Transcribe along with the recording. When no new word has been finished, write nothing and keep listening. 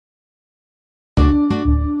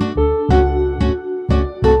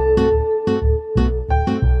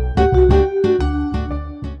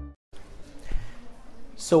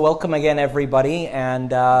So welcome again, everybody.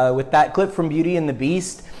 And with that clip from Beauty and the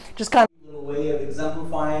Beast, just kind of a little way of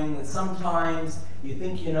exemplifying that sometimes you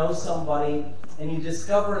think you know somebody and you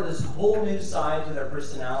discover this whole new side to their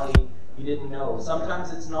personality you didn't know.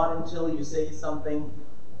 Sometimes it's not until you say something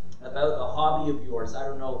about a hobby of yours, I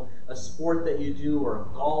don't know, a sport that you do, or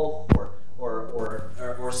golf,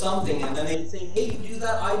 or something, and then they say, hey, you do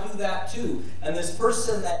that, I do that too. And this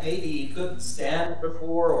person that maybe you couldn't stand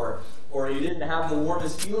before, or you didn't have the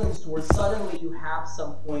warmest feelings towards, suddenly you have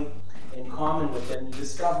some point in common with them. You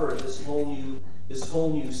discover this whole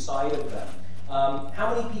new side of them.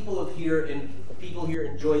 How many people here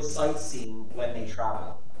enjoy sightseeing when they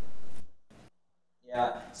travel?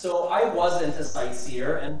 Yeah, so I wasn't a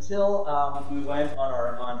sightseer until we went on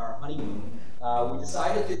our honeymoon. We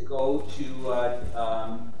decided to go to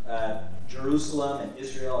Jerusalem and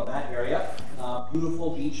Israel and that area.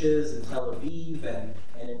 Beautiful beaches in Tel Aviv,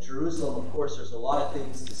 and in Jerusalem, of course, there's a lot of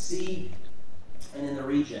things to see, and in the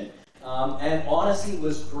region. And honestly, it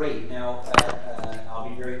was great. Now, I'll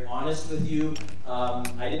be very honest with you.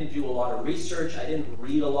 I didn't do a lot of research. I didn't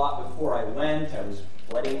read a lot before I went. I was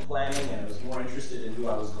wedding planning, and I was more interested in who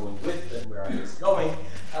I was going with than where I was going.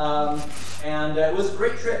 And it was a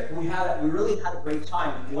great trip. We really had a great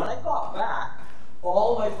time. When I got back,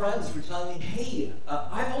 all my friends were telling me, hey,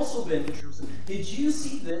 I've also been to Jerusalem. Did you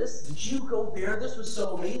see this? Did you go there? This was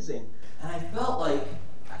so amazing. And I felt like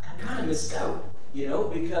I kind of missed out, you know,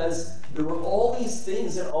 because there were all these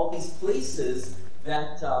things and all these places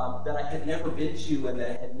that I had never been to and that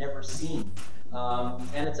I had never seen.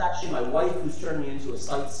 And it's actually my wife who's turned me into a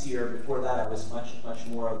sightseer. Before that, I was much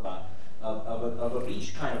more of a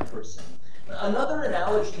beach kind of person. Another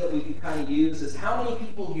analogy that we could kind of use is how many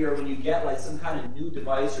people here, when you get like some kind of new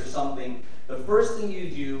device or something, the first thing you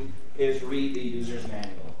do is read the user's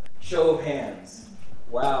manual. Show of hands.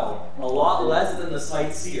 Wow, a lot less than the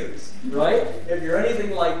sightseers, right? If you're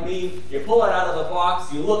anything like me, you pull it out of the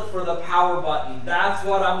box, you look for the power button. That's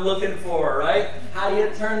what I'm looking for, right? How do you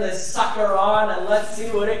turn this sucker on and let's see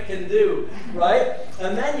what it can do, right?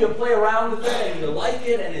 And then you play around with it and you like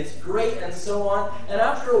it and it's great and so on. And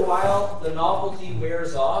after a while, the novelty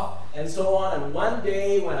wears off and so on. And one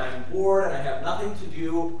day when I'm bored and I have nothing to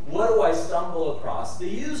do, what do I stumble across? The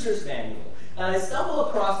user's manual. And I stumble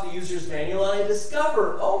across the user's manual and I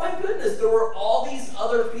discover, oh my goodness, there were all these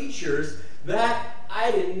other features that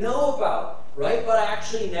I didn't know about, right? But I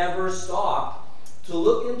actually never stopped to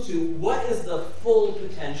look into what is the full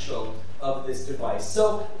potential of this device.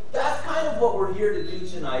 So that's kind of what we're here to do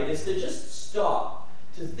tonight, is to just stop,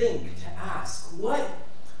 to think, to ask,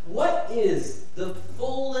 what is the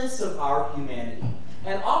fullness of our humanity?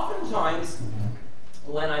 And oftentimes,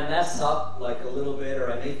 when I mess up like a little bit,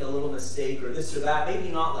 or I make a little mistake, or this or that, maybe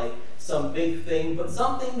not like some big thing, but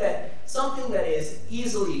something that is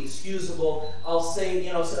easily excusable, I'll say,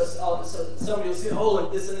 you know, so somebody will say, oh,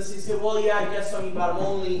 like this and this, and you say, well, yeah, I guess I'm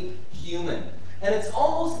only human. And it's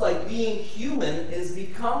almost like being human has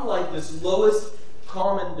become like this lowest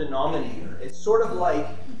common denominator. It's sort of like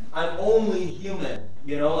I'm only human,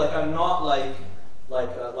 you know, like I'm not like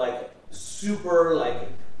super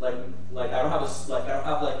I don't have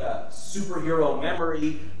a superhero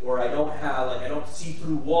memory, or I don't see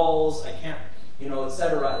through walls, I can't, you know,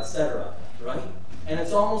 etc., right? And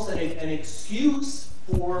it's almost an excuse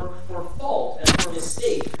for fault and for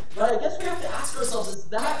mistake. But I guess we have to ask ourselves, is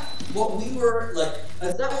that what we were like?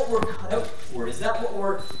 Is that what we're cut out for? Is that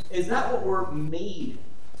what we're made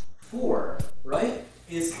for? Right?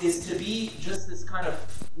 Is to be just this kind of,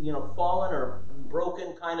 you know, fallen or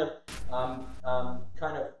broken kind of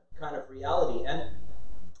reality. And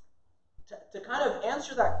to kind of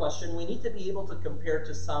answer that question, we need to be able to compare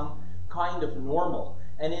to some kind of normal.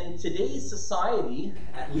 And in today's society,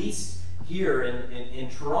 at least here in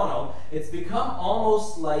Toronto, it's become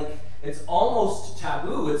almost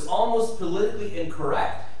taboo. It's almost politically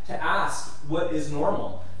incorrect to ask what is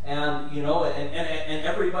normal. And, you know, and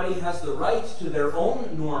everybody has the right to their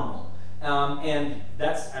own normal. And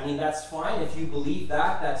that's fine. If you believe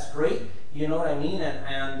that, that's great. You know what I mean?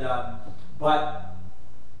 But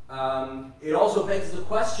it also begs the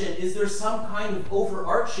question, is there some kind of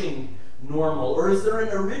overarching normal, or is there an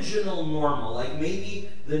original normal? Like maybe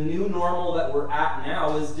the new normal that we're at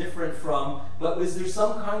now is different from, but is there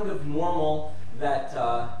some kind of normal that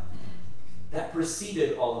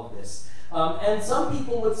preceded all of this? And some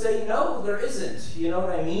people would say, no, there isn't. You know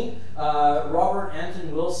what I mean? Robert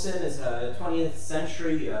Anton Wilson is a 20th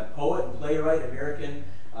century poet and playwright, American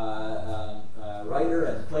writer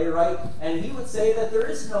and playwright, and he would say that there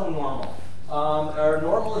is no normal. Our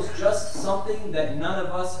normal is just something that none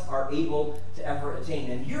of us are able to ever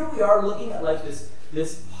attain. And here we are looking at like this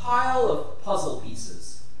this pile of puzzle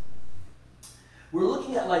pieces. We're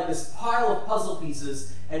looking at like this pile of puzzle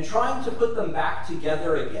pieces and trying to put them back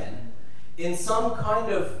together again in some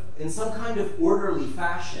kind of orderly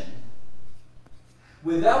fashion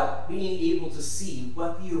without being able to see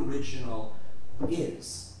what the original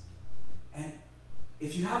is. And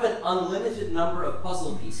if you have an unlimited number of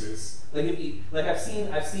puzzle pieces, I've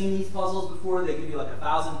seen these puzzles before. They give you like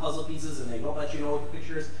 1,000 puzzle pieces, and they don't let you know what the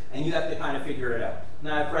picture is, and you have to kind of figure it out.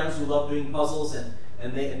 And I have friends who love doing puzzles, and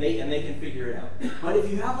they can figure it out. But if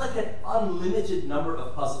you have like an unlimited number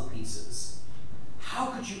of puzzle pieces, how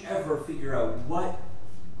could you ever figure out what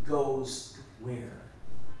goes where?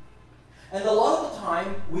 And a lot of the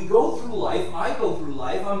time, we go through life, I go through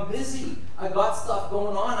life, I'm busy, I got stuff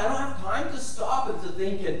going on, I don't have time to stop and to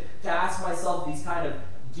think and to ask myself these kind of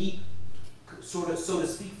deep, sort of, so to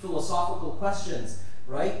speak, philosophical questions,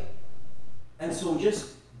 right? And so we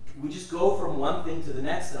just go from one thing to the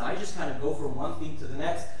next, and I just kind of go from one thing to the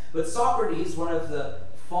next. But Socrates, one of the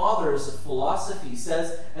fathers of philosophy,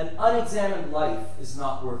 says an unexamined life is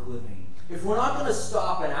not worth living. If we're not going to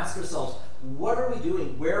stop and ask ourselves, what are we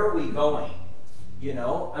doing? Where are we going? You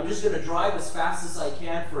know, I'm just going to drive as fast as I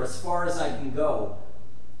can for as far as I can go,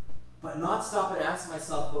 but not stop and ask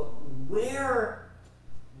myself, but where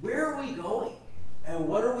are we going? And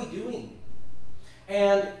what are we doing?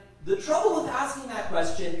 And the trouble with asking that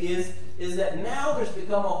question is that now there's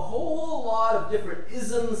become a whole lot of different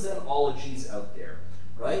isms and ologies out there,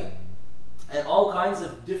 right? And all kinds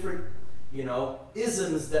of different,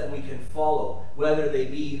 isms that we can follow, whether they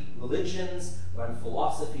be religions or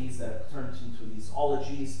philosophies that have turned into these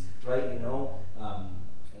ologies, right?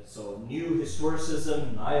 So new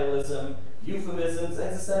historicism, nihilism, euphemisms,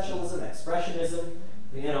 existentialism, expressionism,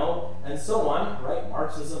 and so on, right?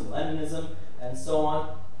 Marxism, Leninism, and so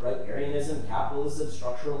on, right? Arianism, capitalism,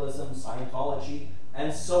 structuralism, Scientology,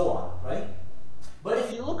 and so on, right? But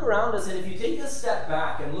if you look around us and if you take a step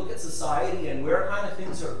back and look at society and where kind of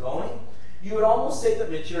things are going, you would almost say that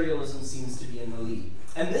materialism seems to be in the lead.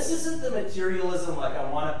 And this isn't the materialism like I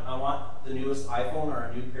want the newest iPhone or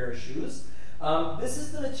a new pair of shoes. This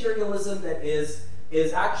is the materialism that is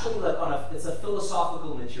actually like it's a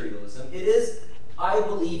philosophical materialism. It is, I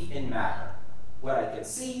believe in matter. What I can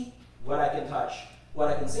see, what I can touch, what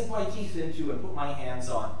I can sink my teeth into and put my hands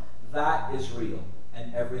on, that is real,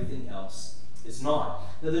 and everything else is not.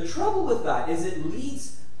 Now the trouble with that is it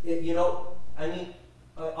leads,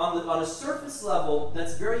 on a surface level,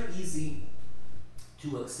 that's very easy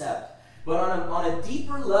to accept. But on a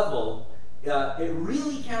deeper level, it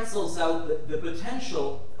really cancels out the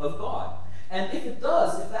potential of God. And if it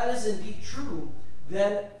does, if that is indeed true,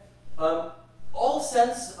 then all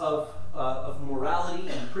sense of morality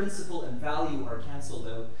and principle and value are canceled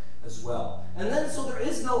out as well. And then, so there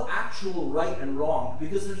is no actual right and wrong,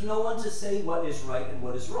 because there's no one to say what is right and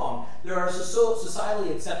what is wrong. There are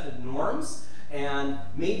societally accepted norms, and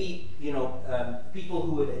maybe people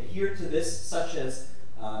who would adhere to this, such as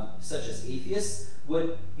atheists,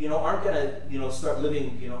 aren't going to start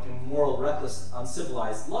living immoral, reckless,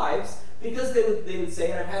 uncivilized lives, because they would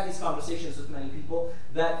say, and I've had these conversations with many people,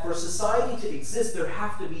 that for society to exist there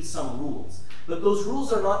have to be some rules, but those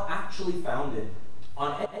rules are not actually founded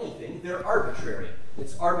on anything. They're arbitrary.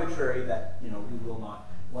 It's arbitrary that one will not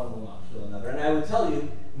kill another. And I would tell you,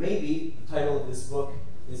 maybe the title of this book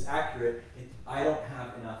is accurate. I don't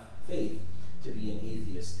have enough faith to be an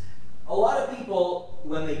atheist. A lot of people,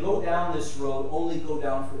 when they go down this road, only go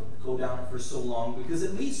down it for so long, because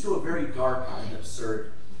it leads to a very dark and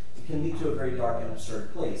absurd. It can lead to a very dark and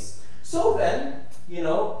absurd place. So then,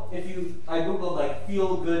 I googled like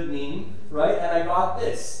feel good meme, right, and I got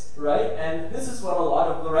this, right, and this is what a lot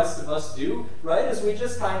of the rest of us do, right, is we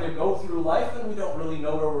just kind of go through life and we don't really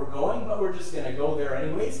know where we're going, but we're just going to go there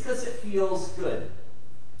anyways because it feels good.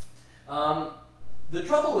 The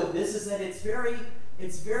trouble with this is that it's very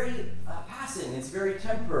passing, it's very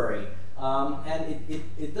temporary, and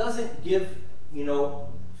it doesn't give,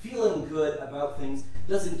 feeling good about things,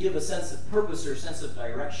 doesn't give a sense of purpose or sense of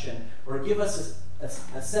direction, or give us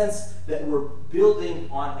a sense that we're building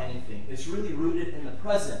on anything. It's really rooted in the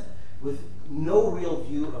present with no real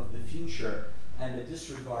view of the future and a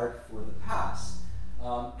disregard for the past.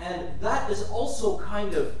 And that is also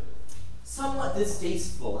kind of somewhat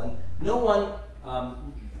distasteful, and no one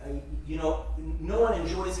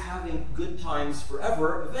enjoys having good times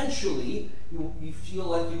forever. Eventually, you feel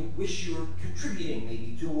like you wish you were contributing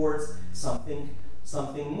maybe towards something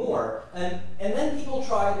more. And then people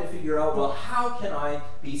try to figure out, well, how can I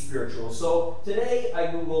be spiritual? So today I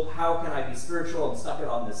googled how can I be spiritual and stuck it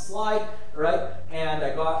on this slide, right? And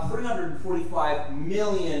I got 345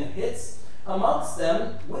 million hits. Amongst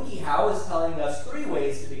them, WikiHow is telling us 3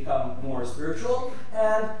 ways to become more spiritual,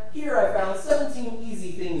 and here I found 17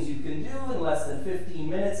 easy things you can do in less than 15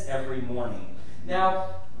 minutes every morning. Now,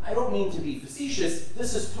 I don't mean to be facetious,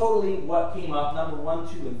 this is totally what came up, number 1,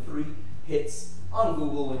 2, and 3 hits on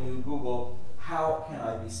Google when you Google, how can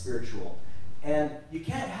I be spiritual? And you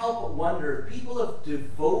can't help but wonder, people have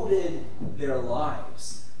devoted their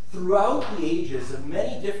lives throughout the ages of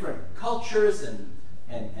many different cultures and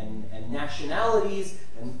nationalities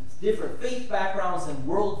and different faith backgrounds and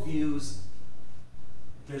worldviews.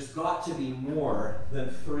 There's got to be more than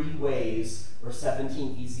 3 ways or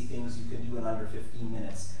 17 easy things you can do in under 15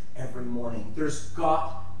 minutes every morning. There's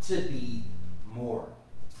got to be more.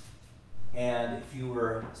 And if you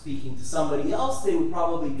were speaking to somebody else, they would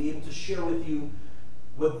probably be able to share with you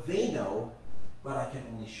what they know, but I can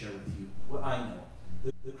only share with you what I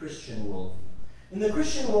know, the Christian worldview. In the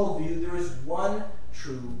Christian worldview, there is one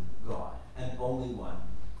true God, and only one.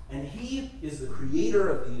 And He is the creator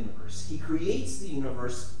of the universe. He creates the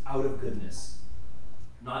universe out of goodness,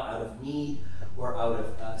 not out of need or out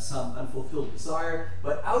of some unfulfilled desire,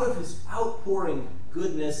 but out of His outpouring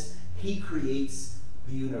goodness, He creates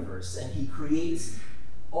the universe. And He creates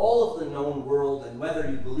all of the known world, and whether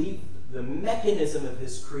you believe the mechanism of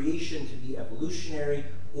His creation to be evolutionary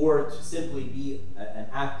or to simply be an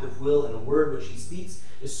act of will and a word which He speaks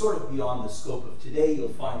is sort of beyond the scope of today. You'll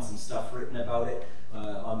find some stuff written about it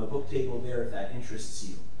on the book table there if that interests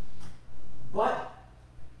you. But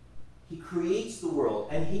He creates the world,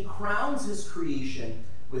 and He crowns His creation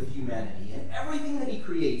with humanity. And everything that He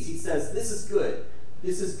creates, He says, this is good,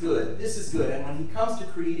 this is good, this is good. And when He comes to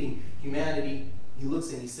creating humanity, He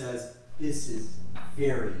looks and He says, this is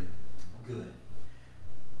very good.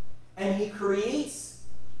 And He creates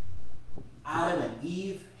Adam and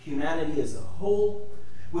Eve, humanity as a whole,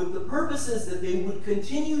 with the purposes that they would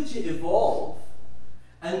continue to evolve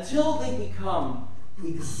until they become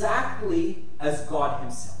exactly as God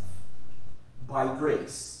Himself, by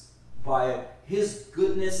grace, by His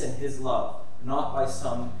goodness and His love, not by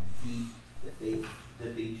some deed that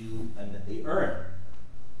they do and that they earn.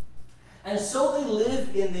 And so they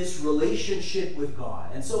live in this relationship with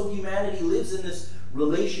God. And so humanity lives in this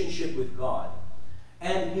relationship with God.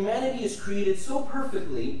 And humanity is created so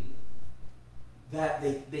perfectly that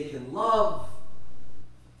they can love.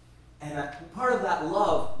 And part of that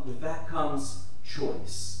love, with that comes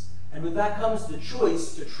choice. And with that comes the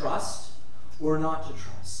choice to trust or not to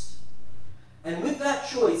trust. And with that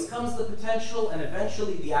choice comes the potential and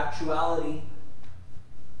eventually the actuality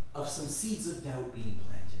of some seeds of doubt being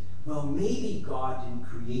planted. Well, maybe God didn't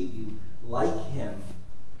create you like Him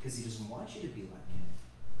because He doesn't want you to be like Him.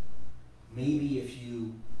 Maybe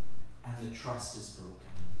and the trust is broken.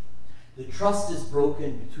 The trust is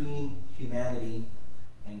broken between humanity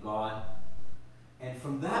and God. And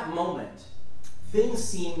from that moment, things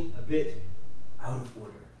seem a bit out of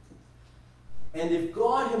order. And if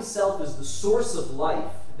God Himself is the source of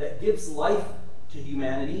life that gives life to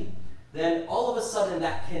humanity, then all of a sudden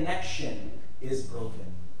that connection is broken.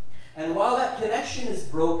 And while that connection is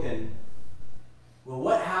broken, well,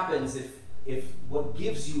 what happens if what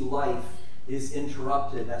gives you life is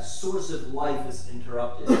interrupted, that source of life is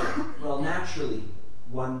interrupted? Well, naturally,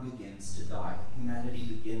 one begins to die. Humanity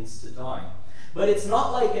begins to die. But it's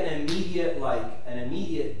not like an immediate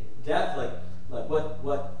death, like what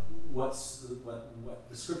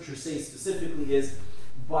the scriptures say specifically is,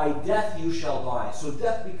 by death you shall die. So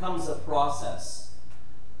death becomes a process.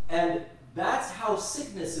 And that's how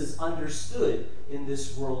sickness is understood in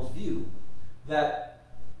this worldview. That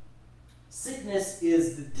sickness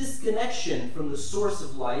is the disconnection from the source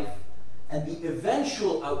of life, and the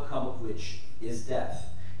eventual outcome of which is death.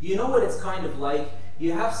 You know what it's kind of like?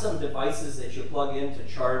 You have some devices that you plug in to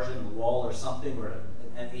charge in the wall or something, or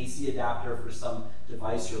an AC adapter for some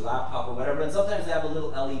device, your laptop or whatever, and sometimes they have a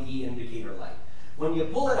little LED indicator light. When you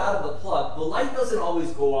pull it out of the plug, the light doesn't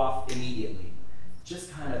always go off immediately. It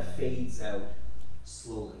just kind of fades out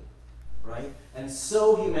slowly, right? And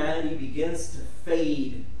so humanity begins to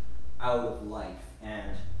fade out of life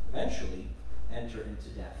and eventually enter into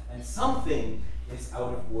death. And something is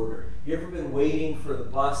out of order. You ever been waiting for the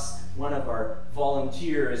bus? One of our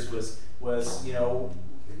volunteers was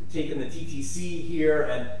taking the TTC here,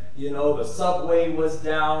 and the subway was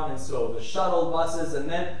down, and so the shuttle buses, and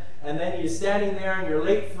then you're standing there and you're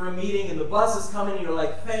late for a meeting, and the bus is coming, and you're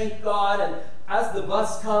like, thank God. And as the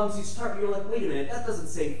bus comes, you're like, wait a minute, that doesn't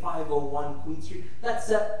say 501 Queen Street. That's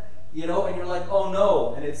and you're like, oh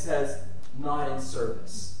no, and it says not in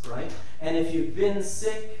service, right? And if you've been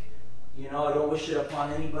sick, I don't wish it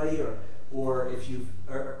upon anybody, or if you've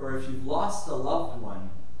lost a loved one,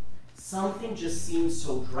 something just seems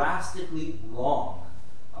so drastically wrong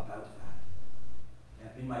about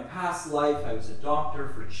that. In my past life, I was a doctor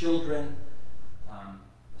for children, a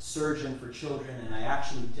surgeon for children, and I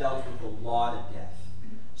actually dealt with a lot of death.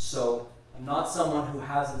 So I'm not someone who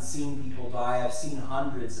hasn't seen people die. I've seen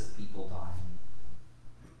hundreds of people die.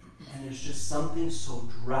 And there's just something so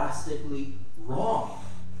drastically wrong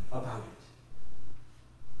about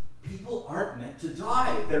it. People aren't meant to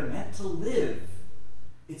die. They're meant to live.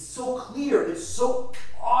 It's so clear. It's so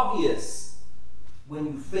obvious when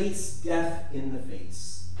you face death in the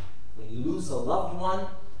face. When you lose a loved one,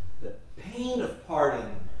 the pain of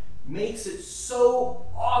parting makes it so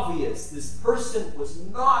obvious this person was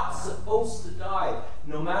not supposed to die.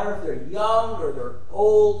 No matter if they're young or they're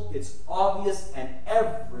old, it's obvious, and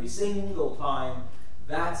every single time,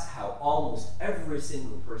 that's how almost every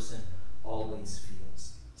single person always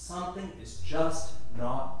feels. Something is just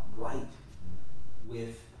not right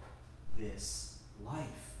with this life.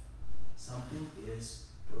 Something is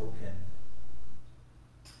broken.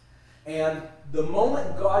 And the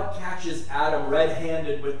moment God catches Adam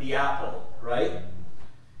red-handed with the apple, right?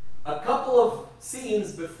 A couple of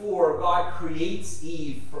scenes before, God creates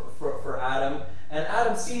Eve for Adam, and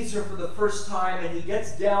Adam sees her for the first time, and he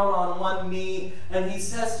gets down on one knee, and he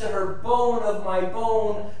says to her, "Bone of my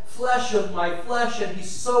bone, flesh of my flesh," and he's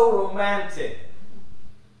so romantic.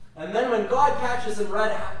 And then when God catches him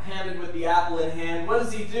red-handed with the apple in hand, what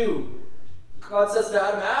does he do? God says to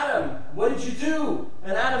Adam, "Adam, what did you do?"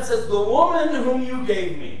 And Adam says, "The woman whom you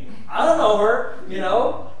gave me." I don't know her,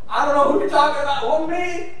 I don't know who you're talking about. Well,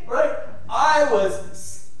 me, right? I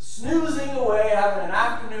was snoozing away, having an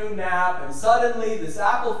afternoon nap, and suddenly this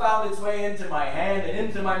apple found its way into my hand and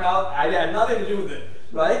into my mouth. I had nothing to do with it,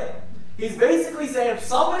 right? He's basically saying, if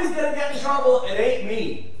somebody's going to get in trouble, it ain't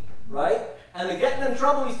me, right? And the getting in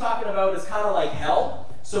trouble he's talking about is kind of like hell.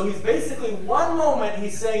 So he's basically, one moment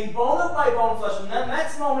he's saying, bone of my bone, flesh, and then the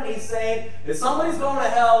next moment he's saying, if somebody's going to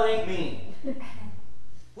hell, it ain't me.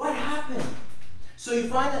 What happened? So you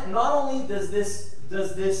find that not only does this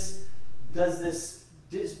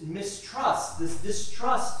mistrust, this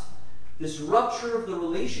distrust, this rupture of the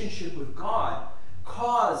relationship with God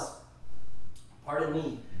cause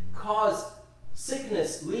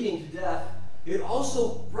sickness leading to death, it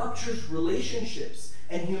also ruptures relationships,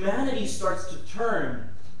 and humanity starts to turn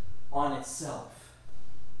on itself.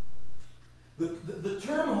 The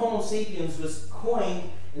term Homo sapiens was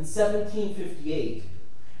coined in 1758,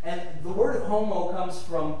 and the word homo comes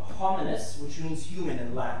from hominis, which means human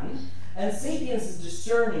in Latin, and sapiens is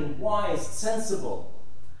discerning, wise, sensible.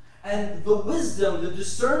 And the wisdom, the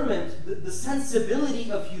discernment, the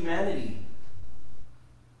sensibility of humanity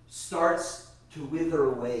starts to wither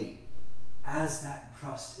away as that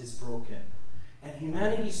trust is broken. And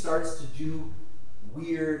humanity starts to do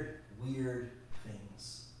weird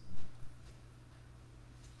things.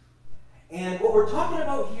 And what we're talking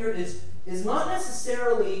about here is not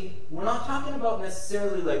necessarily, we're not talking about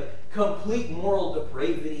necessarily like complete moral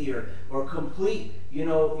depravity or complete,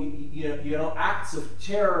 acts of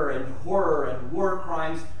terror and horror and war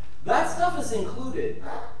crimes. That stuff is included.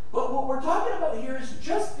 But what we're talking about here is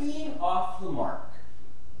just being off the mark.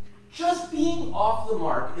 Just being off the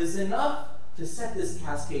mark is enough to set this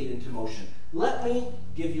cascade into motion. Let me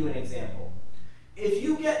give you an example. If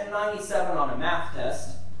you get 97 on a math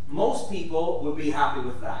test, most people would be happy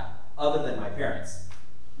with that, other than my parents,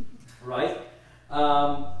 right?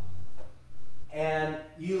 And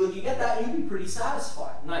you get that, and you'd be pretty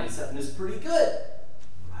satisfied. 97 is pretty good,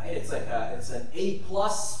 right? It's an A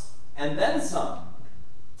plus and then some.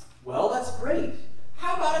 Well, that's great.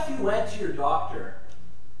 How about if you went to your doctor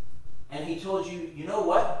and he told you, you know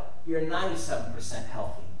what? You're 97%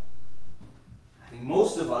 healthy. I think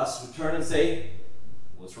most of us would turn and say,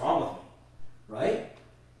 what's wrong with me, right?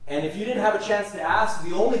 And if you didn't have a chance to ask,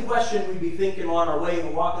 the only question we'd be thinking on our way,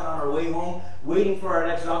 walking on our way home, waiting for our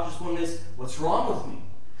next doctor's appointment is, what's wrong with me?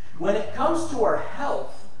 When it comes to our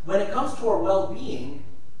health, when it comes to our well-being,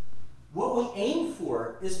 what we aim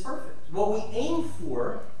for is perfect. What we aim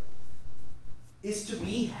for is to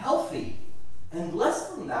be healthy. And less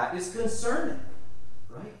than that is concerning,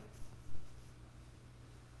 right?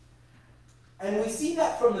 And we see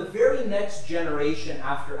that from the very next generation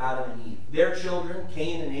after Adam and Eve. Their children,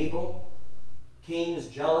 Cain and Abel. Cain is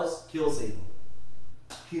jealous, kills Abel.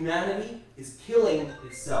 Humanity is killing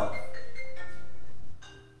itself.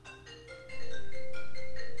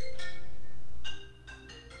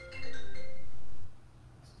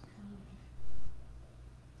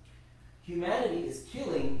 Humanity is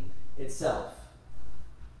killing itself.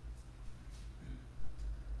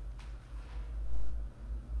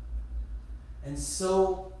 And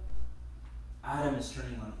so Adam is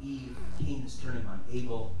turning on Eve, Cain is turning on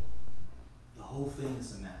Abel. The whole thing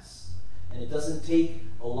is a mess. And it doesn't take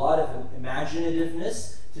a lot of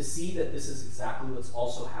imaginativeness to see that this is exactly what's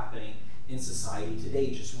also happening in society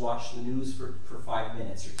today. Just watch the news for 5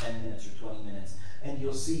 minutes or 10 minutes or 20 minutes, and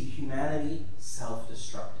you'll see humanity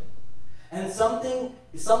self-destructing. And something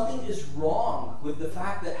is wrong with the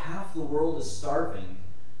fact that half the world is starving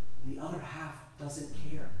and the other half doesn't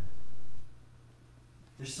care.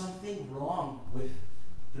 There's something wrong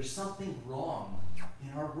in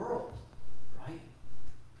our world, right?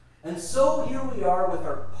 And so here we are with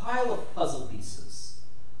our pile of puzzle pieces.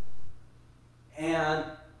 And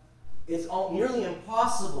it's nearly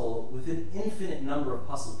impossible with an infinite number of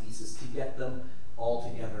puzzle pieces to get them all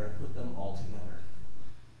together and put them all together.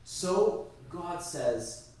 So God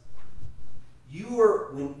says,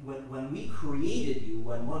 when we created you,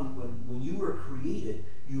 when you were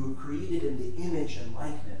created in the image and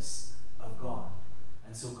likeness of God.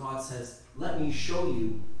 And so God says, let me show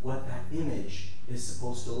you what that image is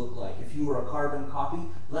supposed to look like. If you were a carbon copy,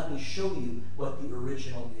 let me show you what the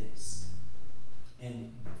original is.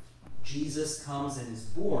 And Jesus comes and is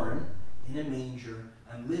born in a manger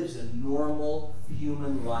and lives a normal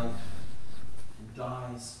human life and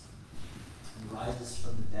dies and rises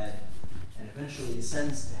from the dead and eventually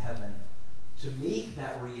ascends to heaven to make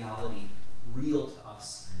that reality real to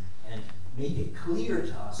us and make it clear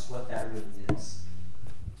to us what that really is.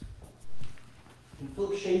 In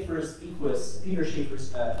Philip Schaeffer's Equus, Peter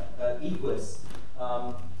Schaeffer's Equus,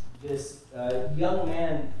 this young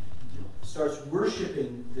man starts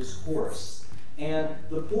worshiping this horse. And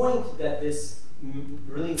the point that this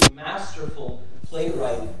really masterful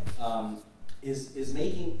playwright is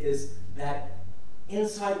making is that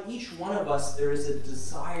inside each one of us there is a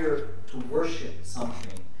desire to worship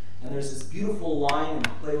something. And there's this beautiful line in the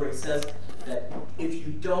playwright says that if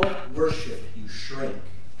you don't worship, you shrink,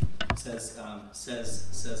 says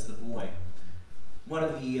the boy. One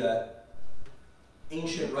of the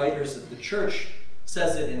ancient writers of the church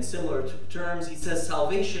says it in similar terms. He says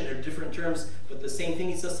salvation are different terms, but the same thing.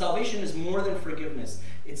 He says salvation is more than forgiveness.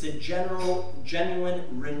 It's a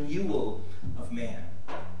genuine renewal of man.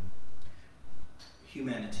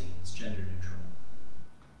 Humanity. It's gender neutral.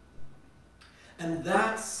 And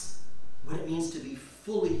that's what it means to be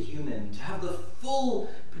fully human, to have the full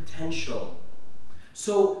potential.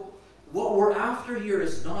 So what we're after here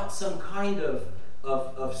is not some kind of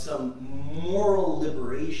some moral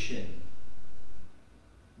liberation,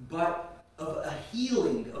 but of a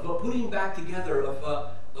healing, of a putting back together,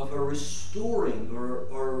 of a restoring or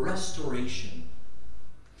a restoration.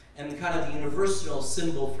 And the kind of the universal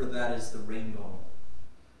symbol for that is the rainbow,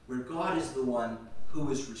 where God is the one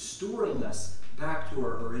who is restoring us back to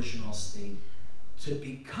our original state, to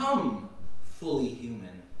become fully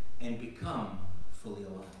human and become fully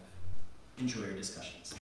alive. Enjoy your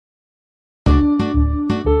discussions.